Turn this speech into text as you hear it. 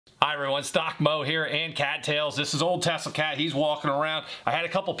Hi everyone, Stock Mo here and Cattails. This is old Tesla Cat. He's walking around. I had a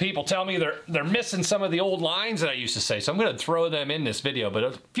couple people tell me they're missing some of the old lines that I used to say, so I'm going to throw them in this video. But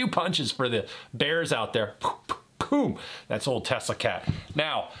a few punches for the bears out there. Boom. That's old Tesla Cat.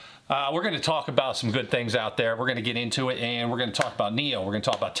 Now, we're going to talk about some good things out there. We're going to get into it, and we're going to talk about NIO. We're going to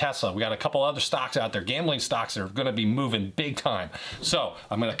talk about Tesla. We got a couple other stocks out there, gambling stocks that are going to be moving big time. So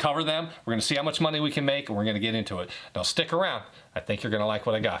I'm going to cover them. We're going to see how much money we can make, and we're going to get into it. Now stick around. I think you're going to like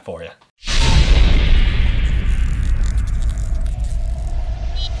what I got for you.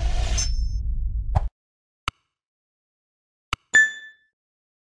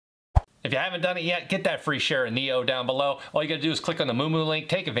 If you haven't done it yet, get that free share of NIO down below. All you got to do is click on the Moo link,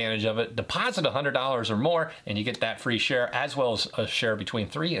 take advantage of it, deposit $100 or more, and you get that free share, as well as a share between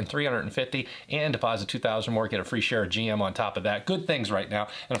 $3 and $350, and deposit $2,000 or more, get a free share of GM on top of that. Good things right now.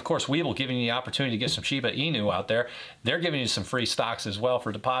 And of course, Webull giving you the opportunity to get some Shiba Inu out there. They're giving you some free stocks as well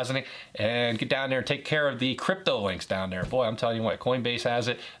for depositing, and get down there and take care of the crypto links down there. Boy, I'm telling you what, Coinbase has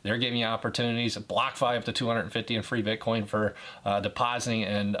it. They're giving you opportunities. BlockFi up to $250 in free Bitcoin for depositing,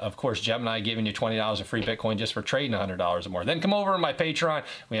 and of course, Gemini giving you $20 of free Bitcoin just for trading $100 or more. Then come over to my Patreon.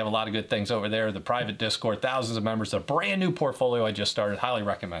 We have a lot of good things over there. The private Discord, thousands of members, a brand new portfolio I just started. Highly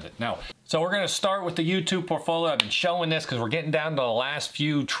recommend it. Now, so we're going to start with the YouTube portfolio. I've been showing this because we're getting down to the last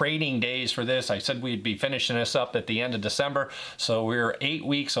few trading days for this. I said we'd be finishing this up at the end of December, so we're 8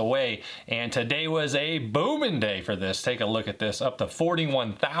 weeks away, and today was a booming day for this. Take a look at this, up to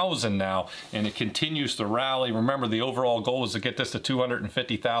 41,000 now, and it continues to rally. Remember, the overall goal is to get this to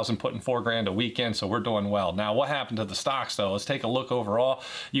 250,000, putting $4 grand a weekend, so we're doing well. Now, what happened to the stocks though? Let's take a look overall.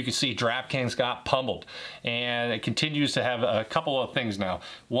 You can see Draftkings got pummeled, and it continues to have a couple of things now.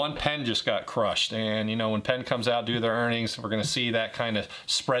 One, Penn just got crushed, and you know, when Penn comes out, do their earnings, we're going to see that kind of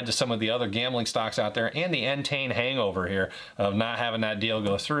spread to some of the other gambling stocks out there, and the Entain hangover here of not having that deal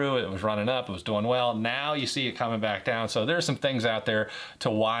go through. It was running up, it was doing well. Now you see it coming back down, so there's some things out there to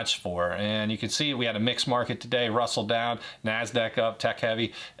watch for. And you can see we had a mixed market today. Russell down, NASDAQ up, tech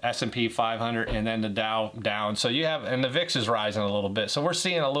heavy, S&P 500, and then the Dow down. So you have, and the VIX is rising a little bit. So we're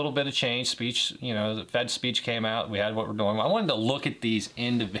seeing a little bit of change. Speech, you know, the Fed speech came out. We had what we're doing. I wanted to look at these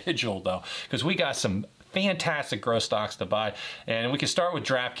individual though, because we got some fantastic growth stocks to buy, and we can start with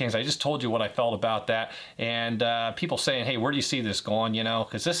Draftkings. I just told you what I felt about that, and people saying, hey, where do you see this going? You know,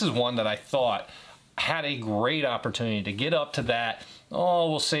 because this is one that I thought had a great opportunity to get up to that, oh,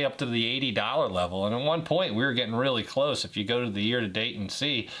 we'll say up to the $80 level. And at one point we were getting really close. If you go to the year to date and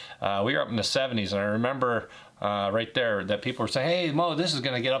see, we were up in the 70s, and I remember right there that people were saying, hey Mo, this is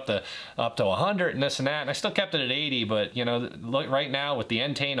going to get up to 100 and this and that, and I still kept it at 80. But you know, look, right now with the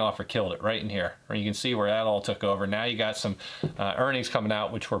Entain offer, killed it right in here, where you can see where that all took over. Now you got some earnings coming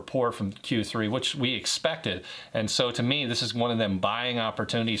out which were poor from Q3, which we expected, and so to me this is one of them buying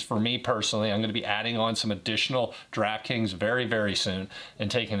opportunities for me personally. I'm going to be adding on some additional Draftkings very, very soon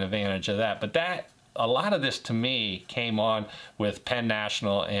and taking advantage of that. But that, a lot of this to me came on with Penn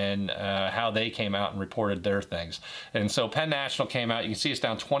National and how they came out and reported their things. And so Penn National came out, you can see it's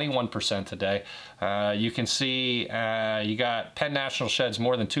down 21% today. You can see you got Penn National sheds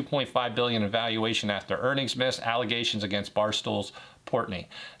more than $2.5 billion in valuation after earnings miss, allegations against Barstool's Portney.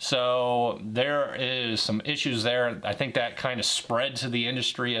 So there is some issues there. I think that kind of spread to the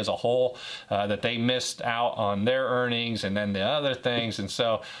industry as a whole, that they missed out on their earnings and then the other things. And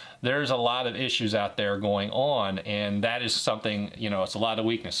so there's a lot of issues out there going on, and that is something, you know, it's a lot of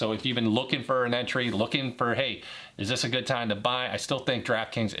weakness. So if you've been looking for an entry, looking for, hey, is this a good time to buy? I still think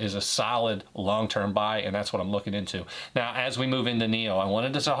Draftkings is a solid long-term buy, and that's what I'm looking into. Now, as we move into NIO, I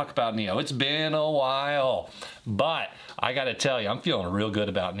wanted to talk about NIO. It's been a while, but I got to tell you, I'm feeling real good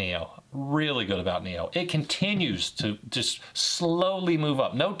about NIO. Really good about NIO. It continues to just slowly move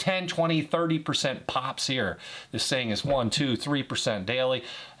up. No 10, 20, 30% pops here. This thing is 1, 2, 3% daily,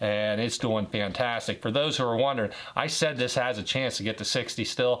 and it's doing fantastic. For those who are wondering, I said this has a chance to get to 60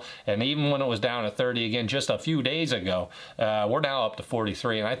 still, and even when it was down to 30 again just a few days ago, we're now up to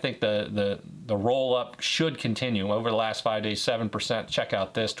 43, and I think the roll up should continue over the last 5 days. 7%. Check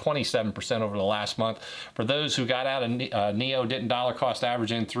out this, 27% over the last month. For those who got out of NIO, didn't dollar cost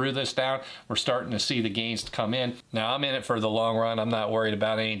average in through this down, we're starting to see the gains come in. Now I'm in it for the long run. I'm not worried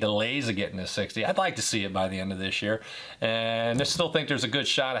about any delays of getting to 60. I'd like to see it by the end of this year, and I still think there's a good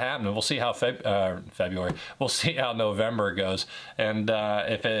shot of happening. We'll see how February, we'll see how November goes, and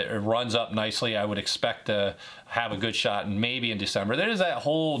if it runs up nicely, I would expect to have a good shot, and maybe in December. There's that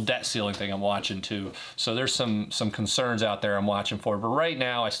whole debt ceiling thing I'm watching too, so there's some concerns out there I'm watching for. But right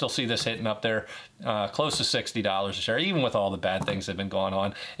now I still see this hitting up there close to $60 a share, even with all the bad things that have been going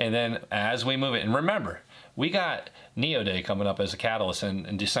on. And then as we move it, and remember, we got Neo Day coming up as a catalyst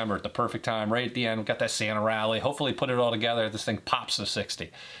in December at the perfect time, right at the end. We got that Santa rally. Hopefully put it all together. This thing pops to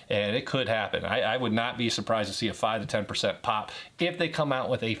 60, and it could happen. I would not be surprised to see a 5 to 10% pop if they come out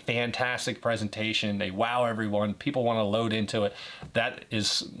with a fantastic presentation. They wow everyone. People want to load into it. That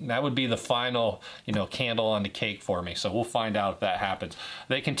would be the final, you know, candle on the cake for me. So we'll find out if that happens.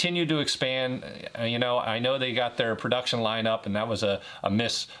 They continue to expand. You know, I know they got their production line up, and that was a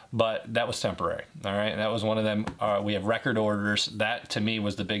miss, but that was temporary. All right, and that was one of them. We have record orders. That to me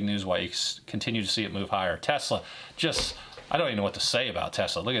was the big news why you continue to see it move higher. Tesla, just, I don't even know what to say about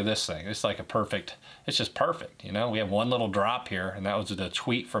Tesla. Look at this thing. It's like a perfect, it's just perfect. You know, we have one little drop here, and that was the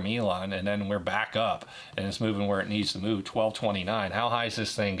tweet from Elon, and then we're back up, and it's moving where it needs to move, 1229. How high does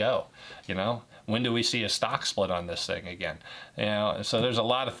this thing go? You know, when do we see a stock split on this thing again? You know, so there's a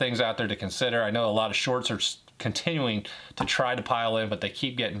lot of things out there to consider. I know a lot of shorts are continuing to try to pile in, but they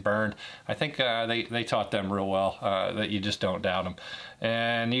keep getting burned. I think they taught them real well that you just don't doubt them.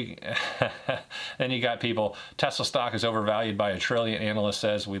 And you then you got people, Tesla stock is overvalued by $1 trillion, analyst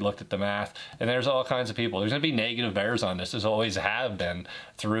says. We looked at the math, and there's all kinds of people. There's going to be negative bears on this. There's always have been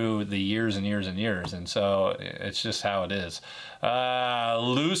through the years and years and years, and so it's just how it is.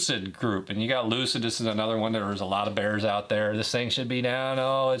 Lucid Group, and you got Lucid. This is another one. There's a lot of bears out there. This thing should be down.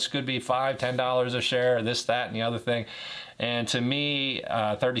 Oh, it could be $5, $10 a share, this, that, and the other thing. And to me,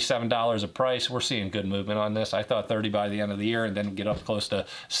 $37 a price, we're seeing good movement on this. I thought 30 by the end of the year, and then get up close to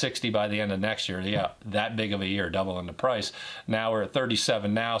 60 by the end of next year. Yeah, that big of a year, doubling the price. Now we're at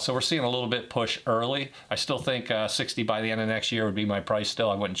 37 now, so we're seeing a little bit push early. I still think 60 by the end of next year would be my price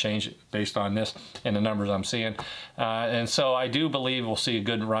still. I wouldn't change it based on this and the numbers I'm seeing. And so I do believe we'll see a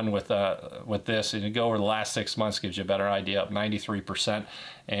good run with this. And you go over the last 6 months, gives you a better idea, up 93%.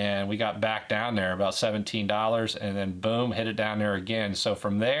 And we got back down there about $17, and then boom, hit it down there again. So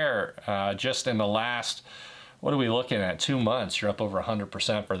from there, just in the last, what are we looking at, 2 months, you're up over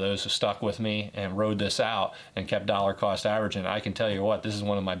 100% for those who stuck with me and rode this out and kept dollar cost averaging. I can tell you what, this is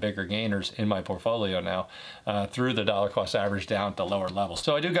one of my bigger gainers in my portfolio now, through the dollar cost average down to lower levels.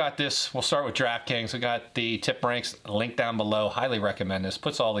 So I do got this. We'll start with Draftkings. We got the tip ranks link down below. Highly recommend this.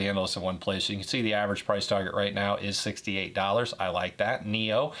 Puts all the analysts in one place. You can see the average price target right now is $68. I like that.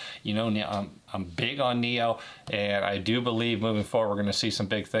 Neo, you know, I'm big on Neo, and I do believe moving forward we're going to see some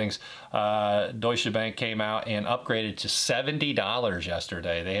big things. Deutsche Bank came out and upgraded to $70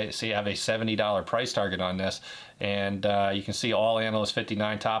 yesterday. They have a $70 price target on this, and you can see all analysts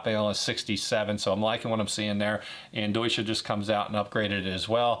 59, top analysts 67. So I'm liking what I'm seeing there. And Deutsche just comes out and upgraded it as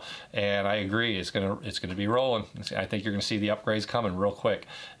well, and I agree, it's gonna be rolling. I think you're gonna see the upgrades coming real quick.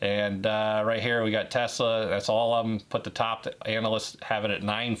 And right here we got Tesla. That's all of them. Put the top analysts have it at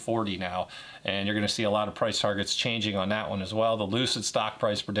 940 now, and you're gonna see a lot of price targets changing on that one as well. The Lucid stock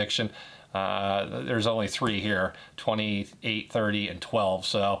price prediction, there's only 3 here, 28, 30, and 12.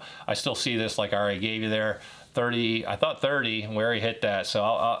 So I still see this like I already gave you there. 30, I thought 30, we already hit that. So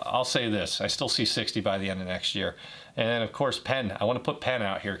I'll say this, I still see 60 by the end of next year. And then of course Penn, I want to put Penn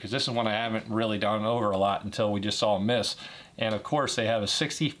out here because this is one I haven't really done over a lot until we just saw a miss. And of course they have a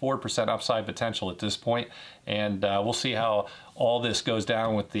 64% upside potential at this point. And we'll see how all this goes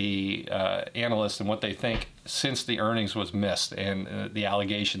down with the analysts and what they think since the earnings was missed and the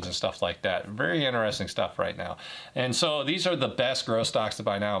allegations and stuff like that. Very interesting stuff right now. And so these are the best growth stocks to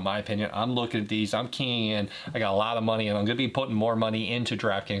buy now, in my opinion. I'm looking at these, I'm keying in. I got a lot of money, and I'm going to be putting more money into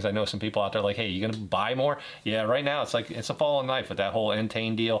Draftkings. I know some people out there like, hey, you going to buy more? Yeah, right now it's like it's a falling knife with that whole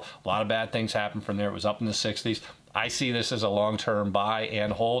Entain deal. A lot of bad things happened from there. It was up in the 60s. I see this as a long-term buy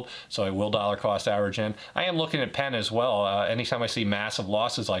and hold, so I will dollar cost average in. I am looking at Penn as well. Anytime I see massive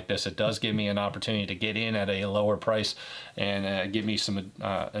losses like this, it does give me an opportunity to get in at a lower price and give me some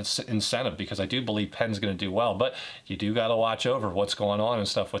incentive, because I do believe Penn's going to do well. But you do got to watch over what's going on and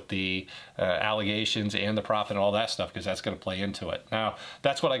stuff with the allegations and the profit and all that stuff, because that's going to play into it. Now,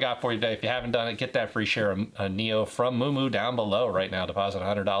 that's what I got for you today. If you haven't done it, get that free share of Neo from Moo down below right now. Deposit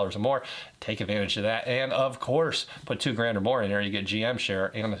 $100 or more. Take advantage of that. And of course, put $2,000 or more in there, you get GM share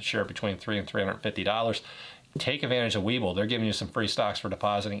and a share between $300 and $350. Take advantage of Webull. They're giving you some free stocks for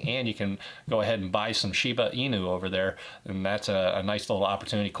depositing, and you can go ahead and buy some Shiba Inu over there, and that's a nice little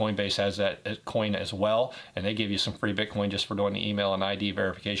opportunity. Coinbase has that coin as well, and they give you some free Bitcoin just for doing the email and ID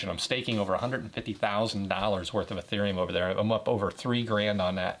verification. I'm staking over $150,000 worth of Ethereum over there. I'm up over $3,000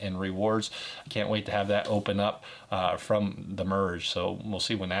 on that in rewards. I can't wait to have that open up from the merge, so we'll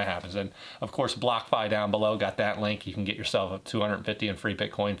see when that happens. And of course, BlockFi down below, got that link. You can get yourself up $250 in free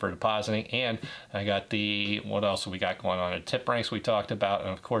Bitcoin for depositing, and I got the What else have we got going on? Tip ranks we talked about, and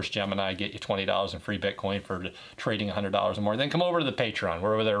of course Gemini, get you $20 in free Bitcoin for trading $100 or more. Then come over to the Patreon.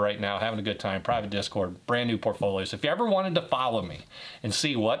 We're over there right now having a good time. Private Discord, brand new portfolios. If you ever wanted to follow me and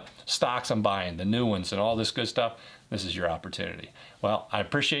see what stocks I'm buying, the new ones and all this good stuff, this is your opportunity. Well, I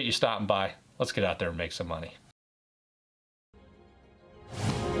appreciate you stopping by. Let's get out there and make some money.